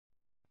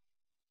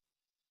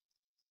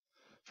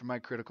For my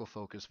critical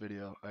focus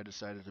video, I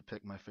decided to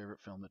pick my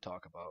favorite film to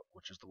talk about,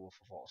 which is The Wolf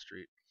of Wall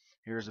Street.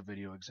 Here is a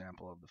video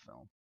example of the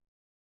film.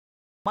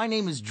 My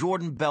name is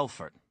Jordan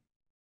Belfort.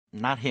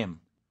 Not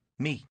him.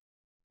 Me.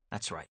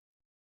 That's right.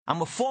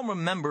 I'm a former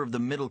member of the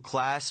middle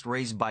class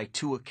raised by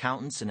two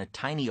accountants in a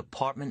tiny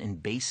apartment in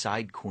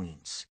Bayside,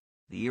 Queens.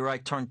 The year I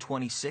turned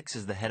 26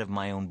 as the head of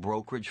my own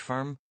brokerage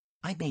firm,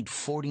 I made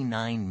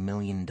 $49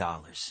 million,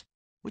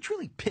 which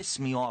really pissed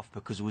me off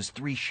because it was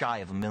three shy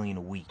of $1 million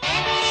a week.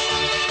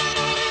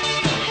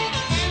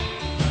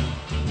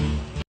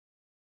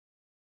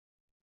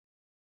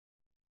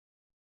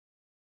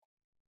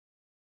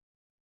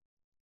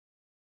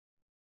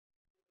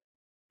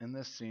 In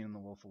this scene in The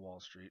Wolf of Wall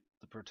Street,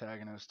 the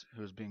protagonist,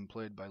 who is being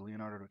played by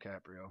Leonardo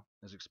DiCaprio,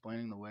 is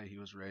explaining the way he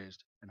was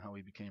raised and how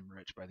he became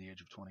rich by the age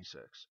of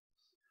 26.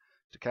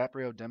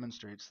 DiCaprio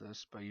demonstrates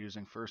this by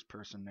using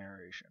first-person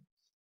narration.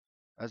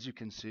 As you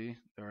can see,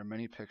 there are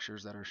many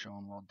pictures that are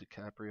shown while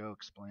DiCaprio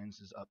explains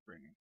his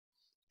upbringing.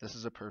 This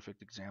is a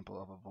perfect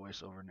example of a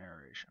voice-over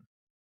narration.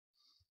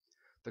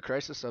 The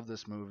crisis of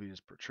this movie is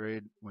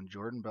portrayed when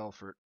Jordan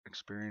Belfort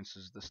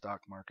experiences the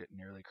stock market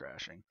nearly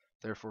crashing,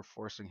 therefore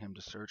forcing him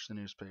to search the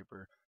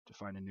newspaper to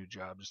find a new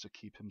job just to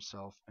keep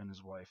himself and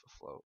his wife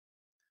afloat.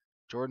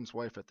 Jordan's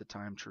wife at the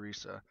time,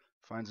 Teresa,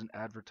 finds an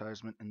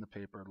advertisement in the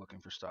paper looking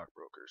for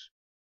stockbrokers.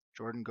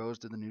 Jordan goes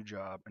to the new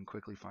job and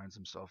quickly finds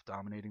himself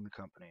dominating the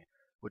company,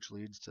 which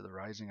leads to the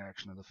rising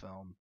action of the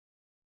film.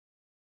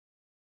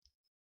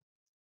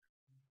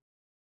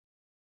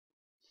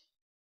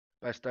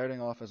 By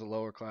starting off as a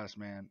lower class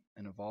man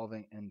and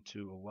evolving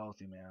into a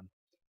wealthy man,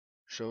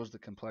 shows the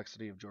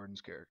complexity of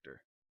Jordan's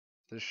character.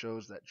 This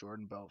shows that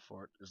Jordan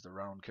Belfort is the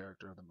round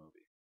character of the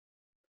movie.